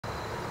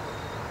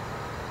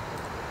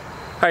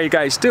How you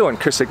guys doing?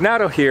 Chris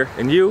Ignato here,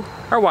 and you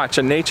are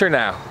watching Nature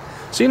Now.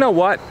 So you know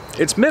what?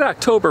 It's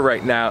mid-October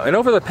right now, and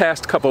over the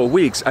past couple of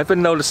weeks I've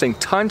been noticing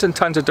tons and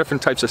tons of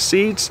different types of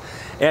seeds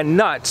and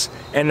nuts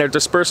and their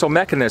dispersal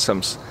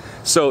mechanisms.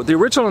 So the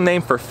original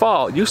name for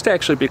fall used to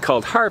actually be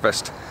called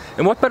harvest.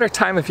 And what better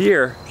time of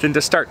year than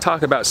to start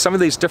talking about some of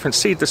these different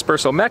seed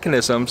dispersal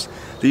mechanisms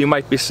that you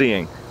might be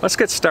seeing. Let's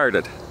get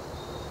started.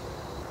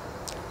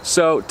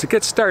 So to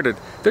get started,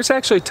 there's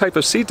actually a type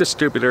of seed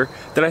distributor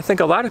that I think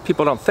a lot of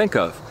people don't think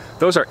of.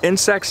 Those are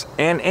insects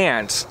and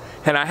ants,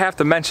 and I have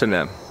to mention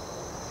them.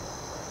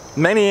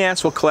 Many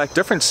ants will collect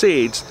different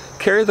seeds,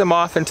 carry them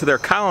off into their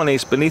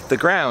colonies beneath the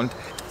ground.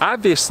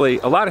 Obviously,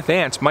 a lot of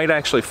ants might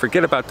actually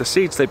forget about the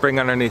seeds they bring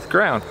underneath the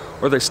ground,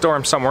 or they store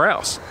them somewhere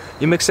else.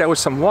 You mix that with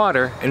some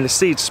water and the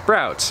seed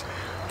sprouts.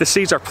 The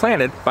seeds are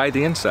planted by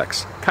the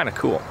insects. Kind of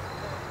cool.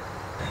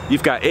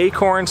 You've got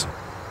acorns,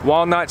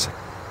 walnuts,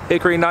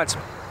 hickory nuts,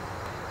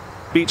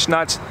 beech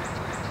nuts,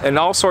 and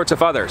all sorts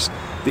of others.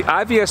 The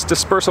obvious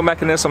dispersal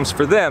mechanisms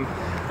for them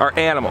are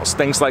animals,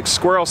 things like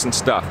squirrels and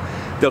stuff.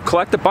 They'll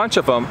collect a bunch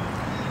of them,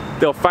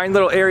 they'll find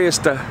little areas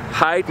to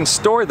hide and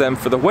store them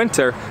for the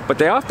winter, but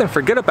they often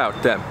forget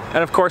about them. And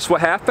of course what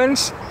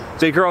happens?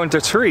 They grow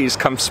into trees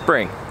come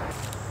spring.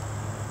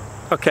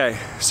 Okay,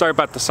 sorry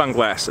about the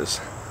sunglasses.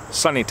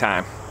 Sunny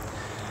time.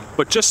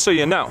 But just so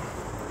you know,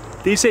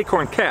 these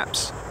acorn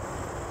caps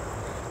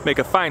make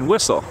a fine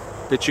whistle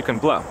that you can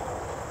blow.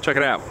 Check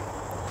it out.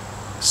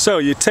 So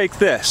you take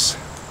this,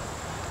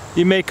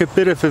 you make a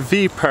bit of a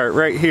V part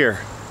right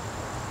here,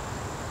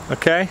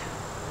 okay?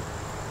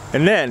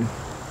 And then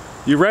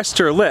you rest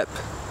your lip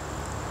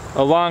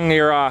along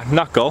your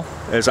knuckle,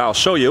 as I'll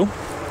show you,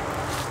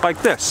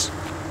 like this.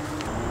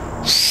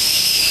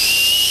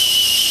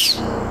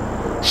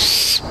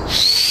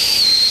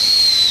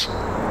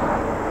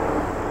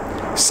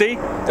 See?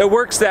 It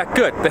works that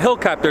good. The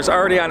helicopter's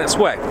already on its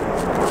way.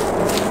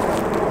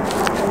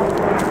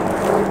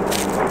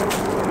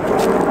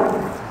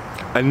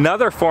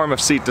 Another form of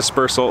seed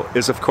dispersal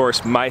is, of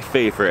course, my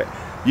favorite.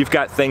 You've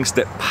got things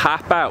that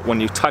pop out when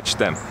you touch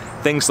them.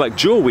 Things like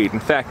jewelweed. In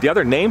fact, the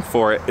other name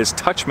for it is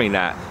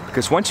touch-me-not,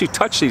 because once you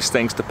touch these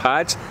things, the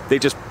pods, they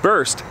just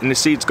burst and the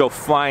seeds go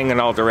flying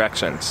in all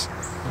directions.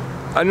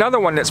 Another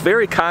one that's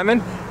very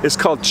common is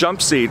called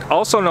jump seed,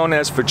 also known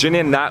as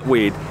Virginian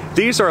knotweed.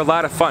 These are a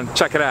lot of fun.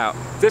 Check it out.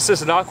 This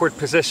is an awkward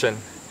position.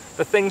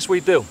 The things we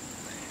do.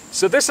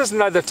 So this is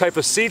another type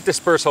of seed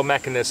dispersal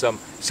mechanism.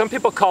 Some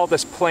people call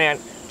this plant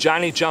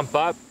Johnny Jump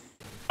Up.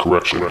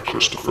 Correction,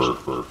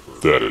 Christopher.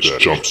 That is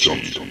jump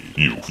seed,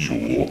 you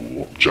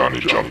fool. Johnny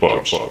Jump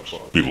Ups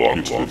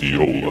belong to the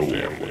viola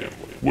family,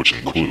 which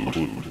include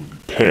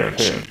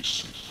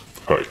pansies.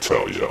 I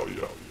tell ya,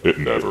 it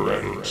never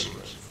ends.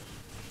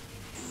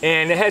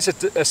 And it has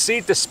a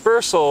seed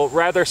dispersal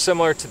rather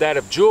similar to that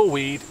of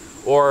jewelweed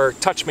or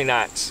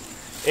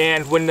touch-me-nots.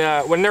 And when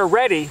they're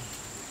ready,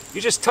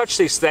 you just touch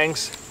these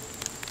things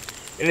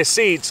and the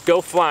seeds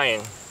go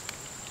flying.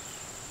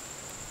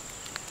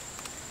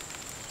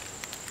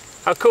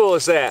 How cool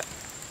is that?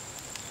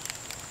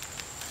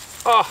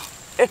 Oh,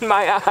 in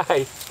my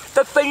eye,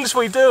 the things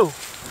we do.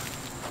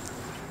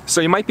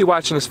 So you might be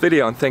watching this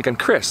video and thinking,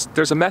 Chris,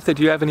 there's a method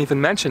you haven't even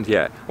mentioned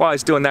yet. Well, I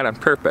was doing that on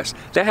purpose.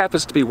 That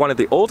happens to be one of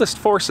the oldest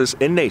forces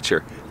in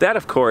nature. That,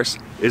 of course,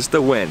 is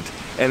the wind.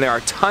 And there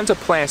are tons of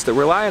plants that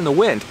rely on the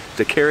wind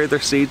to carry their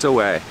seeds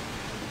away.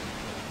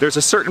 There's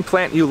a certain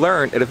plant you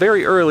learn at a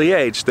very early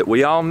age that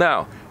we all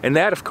know, and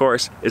that, of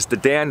course, is the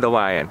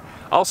dandelion,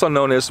 also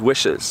known as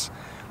wishes.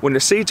 When the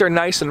seeds are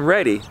nice and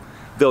ready,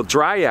 they'll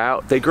dry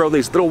out, they grow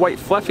these little white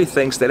fluffy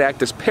things that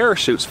act as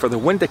parachutes for the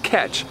wind to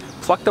catch,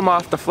 pluck them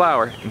off the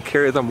flower, and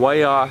carry them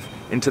way off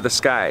into the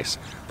skies.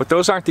 But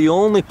those aren't the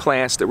only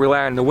plants that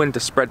rely on the wind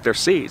to spread their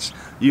seeds.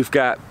 You've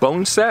got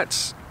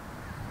bonesets,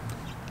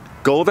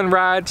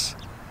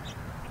 goldenrods,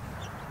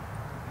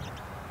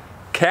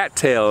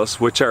 cattails,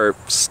 which are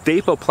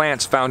staple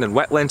plants found in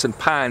wetlands and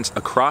ponds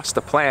across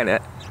the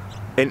planet,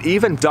 and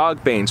even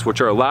dogbanes,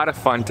 which are a lot of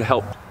fun to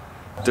help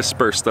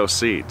disperse those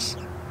seeds.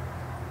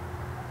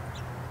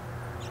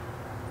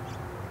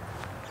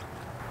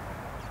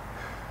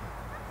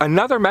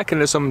 Another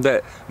mechanism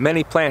that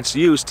many plants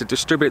use to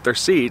distribute their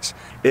seeds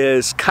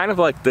is kind of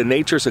like the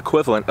nature's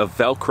equivalent of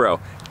Velcro.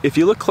 If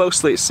you look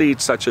closely at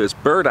seeds such as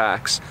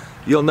burdocks,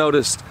 you'll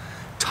notice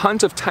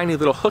tons of tiny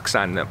little hooks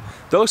on them.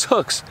 Those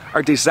hooks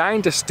are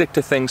designed to stick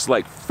to things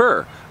like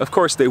fur. Of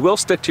course, they will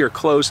stick to your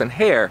clothes and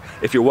hair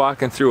if you're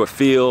walking through a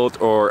field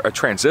or a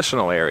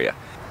transitional area.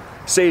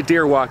 Say a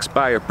deer walks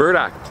by a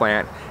burdock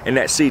plant and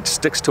that seed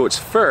sticks to its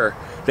fur,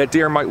 that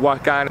deer might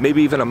walk on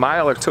maybe even a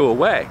mile or two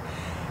away.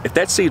 If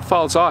that seed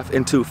falls off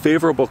into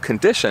favorable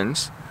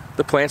conditions,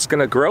 the plant's going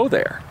to grow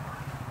there.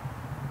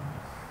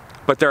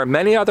 But there are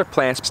many other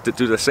plants that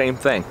do the same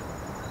thing.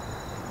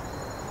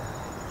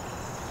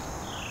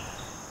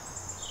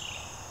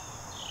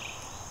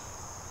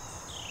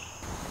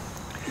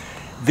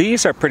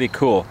 These are pretty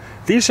cool.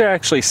 These are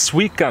actually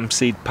sweet gum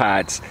seed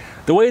pods.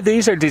 The way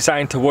these are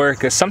designed to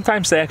work is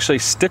sometimes they actually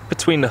stick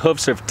between the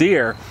hooves of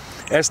deer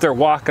as they're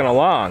walking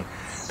along.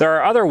 There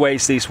are other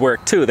ways these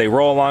work too. They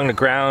roll along the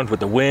ground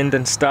with the wind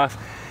and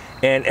stuff.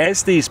 And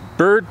as these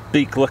bird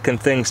beak looking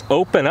things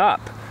open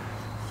up,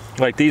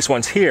 like these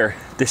ones here,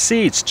 the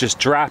seeds just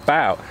drop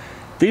out.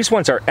 These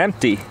ones are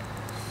empty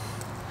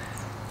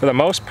for the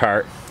most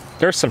part.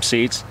 There's some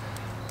seeds.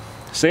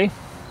 See?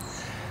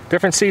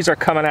 Different seeds are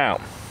coming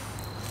out.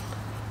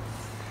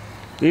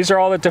 These are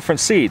all the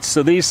different seeds.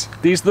 So these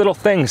little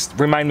things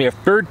remind me of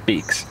bird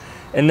beaks.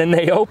 And then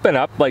they open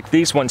up like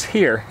these ones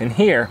here and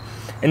here,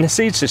 and the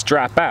seeds just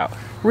drop out.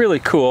 Really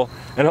cool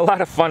and a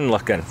lot of fun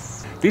looking.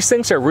 These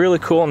things are really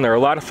cool and they're a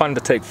lot of fun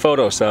to take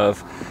photos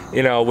of,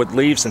 you know, with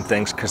leaves and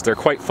things because they're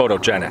quite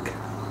photogenic.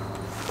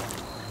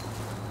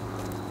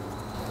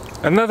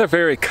 Another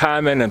very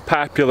common and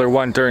popular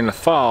one during the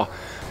fall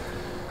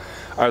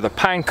are the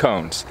pine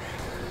cones.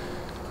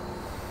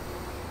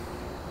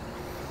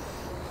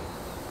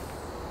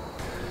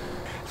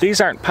 These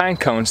aren't pine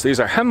cones, these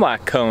are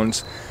hemlock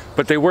cones,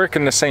 but they work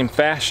in the same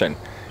fashion.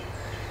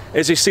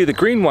 As you see, the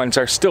green ones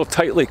are still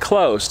tightly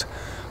closed,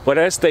 but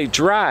as they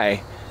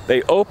dry,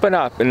 they open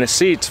up and the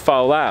seeds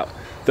fall out.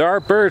 There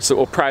are birds that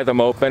will pry them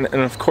open,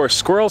 and of course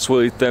squirrels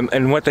will eat them,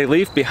 and what they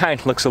leave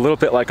behind looks a little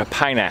bit like a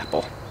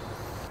pineapple.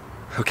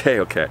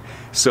 Okay,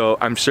 so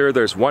I'm sure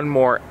there's one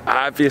more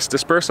obvious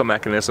dispersal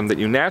mechanism that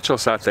you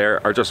naturalists out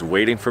there are just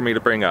waiting for me to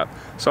bring up.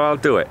 So I'll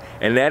do it,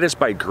 and that is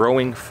by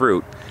growing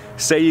fruit.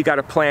 Say you got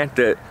a plant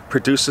that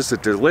produces a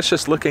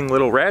delicious looking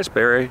little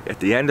raspberry at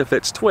the end of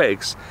its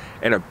twigs,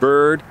 and a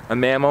bird, a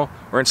mammal,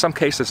 or in some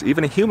cases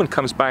even a human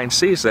comes by and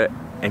sees it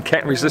and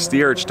can't resist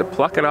the urge to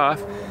pluck it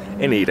off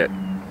and eat it.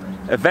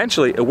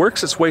 Eventually it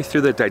works its way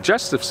through the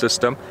digestive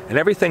system and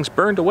everything's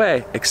burned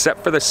away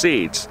except for the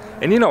seeds.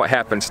 And you know what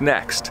happens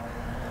next.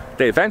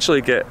 They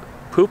eventually get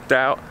pooped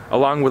out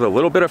along with a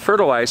little bit of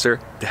fertilizer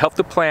to help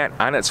the plant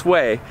on its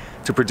way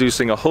to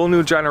producing a whole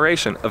new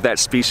generation of that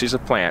species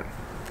of plant.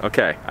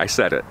 Okay, I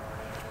said it.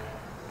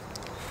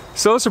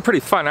 So those are pretty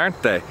fun,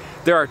 aren't they?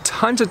 There are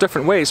tons of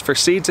different ways for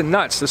seeds and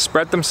nuts to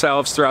spread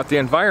themselves throughout the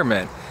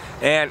environment.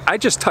 And I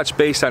just touched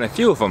base on a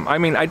few of them. I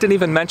mean, I didn't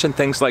even mention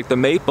things like the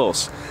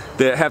maples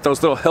that have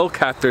those little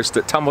helicopters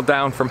that tumble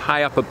down from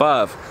high up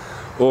above,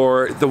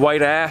 or the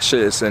white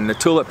ashes and the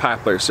tulip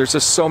poplars. There's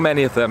just so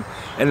many of them,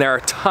 and they're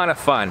a ton of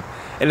fun.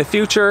 In the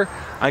future,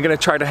 I'm gonna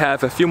try to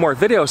have a few more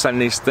videos on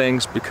these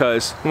things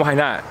because why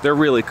not? They're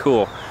really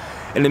cool.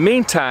 In the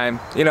meantime,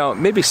 you know,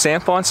 maybe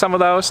sample on some of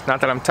those, not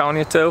that I'm telling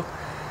you to,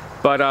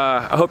 but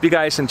I hope you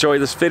guys enjoy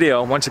this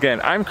video. Once again,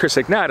 I'm Chris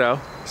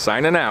Ignato,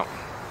 signing out.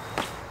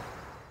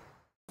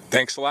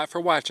 Thanks a lot for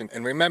watching,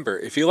 and remember,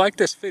 if you like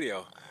this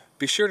video,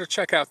 be sure to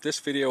check out this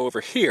video over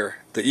here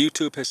that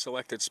YouTube has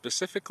selected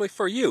specifically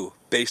for you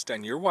based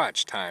on your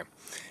watch time.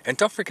 And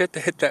don't forget to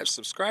hit that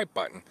subscribe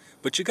button,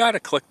 but you gotta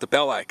click the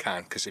bell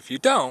icon, because if you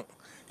don't,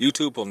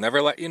 YouTube will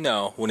never let you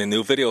know when a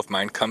new video of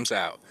mine comes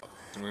out.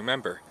 And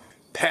remember,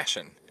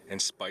 passion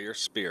inspires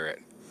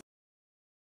spirit.